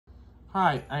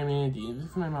Hi, I'm Andy, and this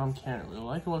is my mom, Karen. We would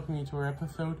like to welcome you to our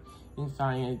episode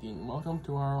Inside Andy. Welcome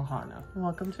to our Ohana.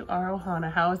 Welcome to our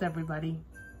Ohana. How is everybody?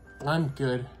 I'm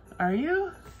good. Are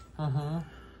you?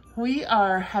 We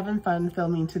are having fun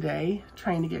filming today,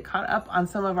 trying to get caught up on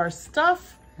some of our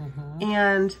stuff.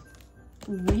 And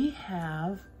we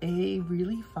have a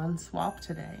really fun swap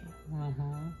today.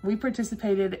 We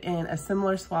participated in a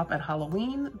similar swap at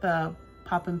Halloween, the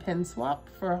Pop and Pin swap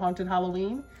for Haunted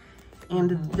Halloween.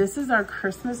 And this is our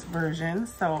Christmas version.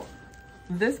 So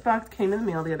this box came in the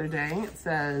mail the other day. It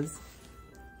says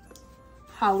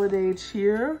Holiday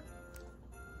Cheer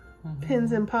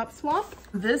Pins and Pop Swap.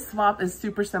 This swap is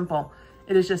super simple.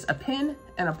 It is just a pin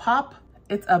and a pop.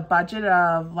 It's a budget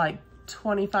of like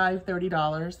 $25,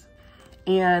 $30.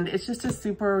 And it's just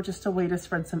a way to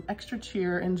spread some extra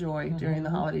cheer and joy during the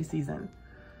holiday season.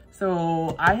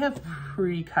 So I have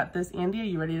pre-cut this. Andy, are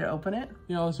you ready to open it?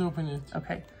 Yeah, let's open it.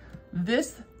 Okay.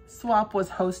 This swap was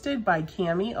hosted by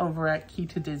Cami over at Key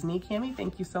to Disney. Cami,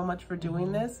 thank you so much for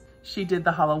doing this. She did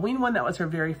the Halloween one. That was her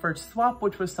very first swap,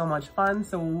 which was so much fun.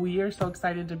 So we are so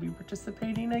excited to be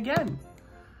participating again.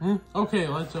 Okay,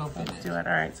 let's open Let's do it.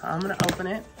 All right, so I'm gonna open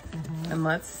it and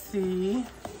let's see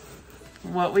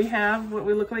what we have, what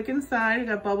we look like inside. We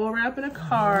got bubble wrap and a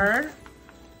card.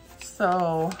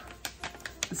 So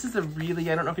this is a really,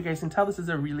 I don't know if you guys can tell, this is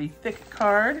a really thick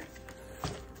card.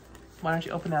 Why don't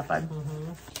you open that, bud?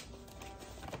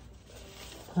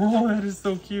 Oh, that is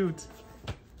so cute.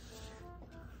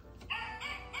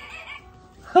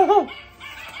 Oh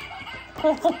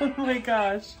my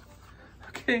gosh.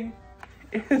 Okay.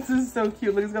 This is so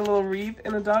cute. Look, it's got a little wreath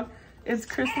and a dog. It's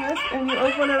Christmas, and you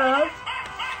open it up.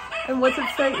 And what's it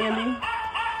say, Andy?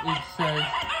 It says,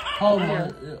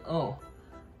 oh.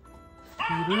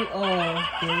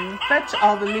 Fetch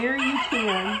all the mirror you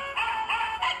can.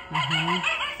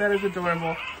 That is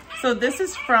adorable. So this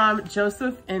is from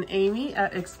Joseph and Amy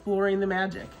at Exploring the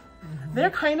Magic. They're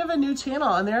kind of a new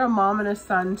channel, and they're a mom and a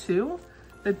son too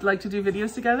that like to do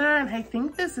videos together. And I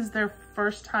think this is their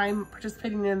first time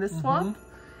participating in this swap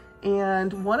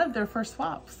and one of their first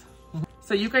swaps.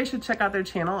 So you guys should check out their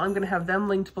channel. I'm gonna have them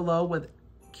linked below with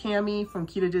Cami from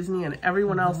Key to Disney and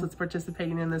everyone else that's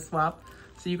participating in this swap.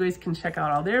 So you guys can check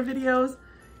out all their videos.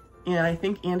 And I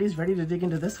think Andy's ready to dig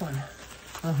into this one.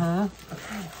 Okay,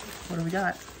 what do we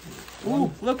got?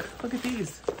 Ooh, look at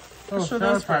these. Let's show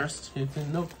those first. It's a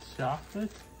milk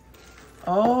chocolate.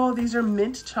 Oh, these are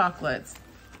mint chocolates.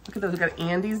 Look at those. We got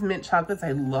Andy's mint chocolates.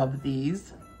 I love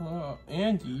these.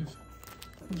 Andy's.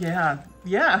 Yeah,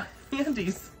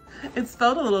 Andy's. It's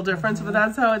spelled a little different, but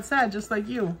that's how it's said, just like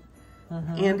you.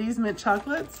 Andy's mint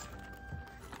chocolates.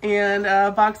 And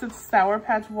a box of Sour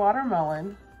Patch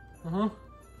watermelon.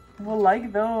 We'll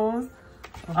like those.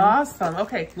 Awesome.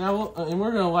 Okay. Now, and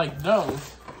we're gonna like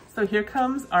those. So here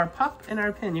comes our pop and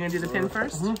our pin. You're gonna do the pin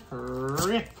first?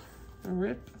 Rip.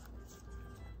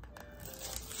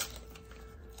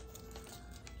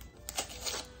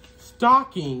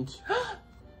 Stockings.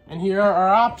 And here are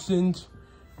our options.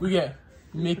 We get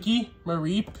Mickey,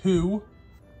 Marie, Pooh,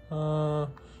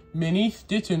 Minnie,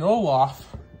 Stitch, and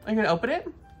Olaf. Are you gonna open it?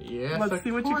 Yes, Let's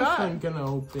see what you got. I'm gonna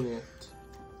open it.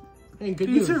 Hey, good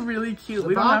These news. are really cute.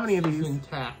 We don't have any of these.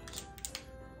 Intact.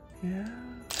 Yeah.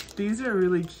 These are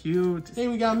really cute. Hey,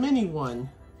 we got a mini one.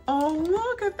 Oh,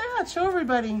 look at that. Show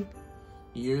everybody.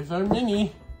 Here's our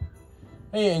mini.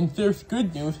 Hey, and there's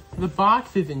good news. The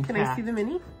box is intact. Can I see the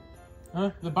mini?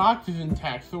 The box is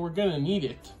intact, so we're gonna need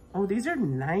it. Oh, these are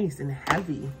nice and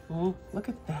heavy. Look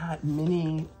at that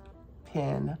mini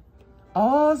pin.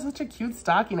 Oh, such a cute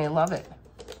stocking. I love it.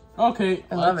 Okay.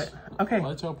 I love it. Okay.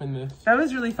 Let's open this. That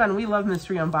was really fun. We love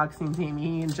mystery unboxings,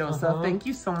 Amy and Joseph. Thank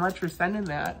you so much for sending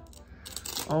that.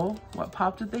 Oh, what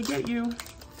pop did they get you?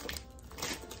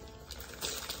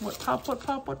 What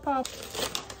pop?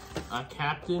 A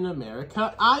Captain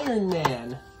America Iron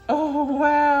Man. Oh,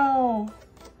 wow.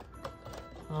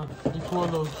 It's one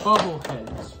of those bubble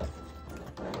heads.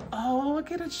 Oh,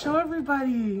 look at it. Show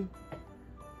everybody.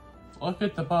 Look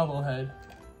at the bubble head.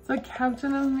 It's a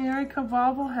Captain America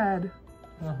bobblehead.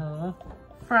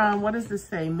 From, what does this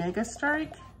say? Mega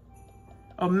Strike?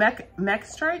 Oh, Mech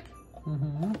Strike?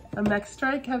 A Mech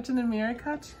Strike, Captain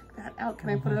America. Check that out. Can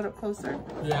I put it up closer?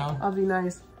 Yeah. I'll be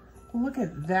nice. Look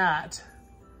at that.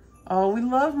 Oh, we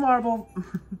love marble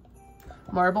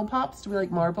pops. Do we like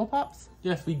marble pops?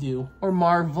 Yes, we do. Or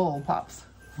Marvel pops?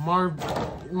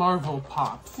 Marvel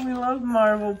pops. We love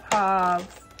Marvel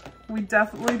pops. We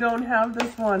definitely don't have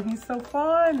this one. He's so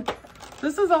fun.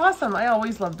 This is awesome. I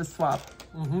always love the swap.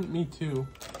 Me too.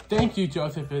 Thank you,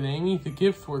 Joseph and Amy. The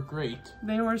gifts were great.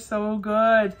 They were so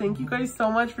good. Thank you guys so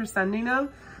much for sending them.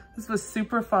 This was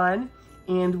super fun.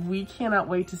 And we cannot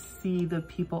wait to see the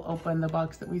people open the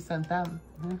box that we sent them.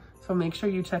 So make sure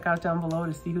you check out down below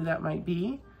to see who that might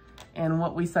be and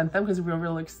what we sent them, because we're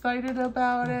real excited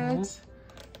about it.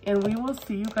 And we will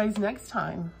see you guys next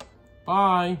time.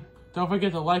 Bye. Don't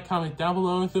forget to like, comment down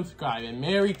below, and subscribe. And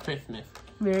Merry Christmas.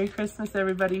 Merry Christmas,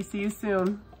 everybody. See you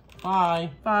soon. Bye.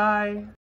 Bye.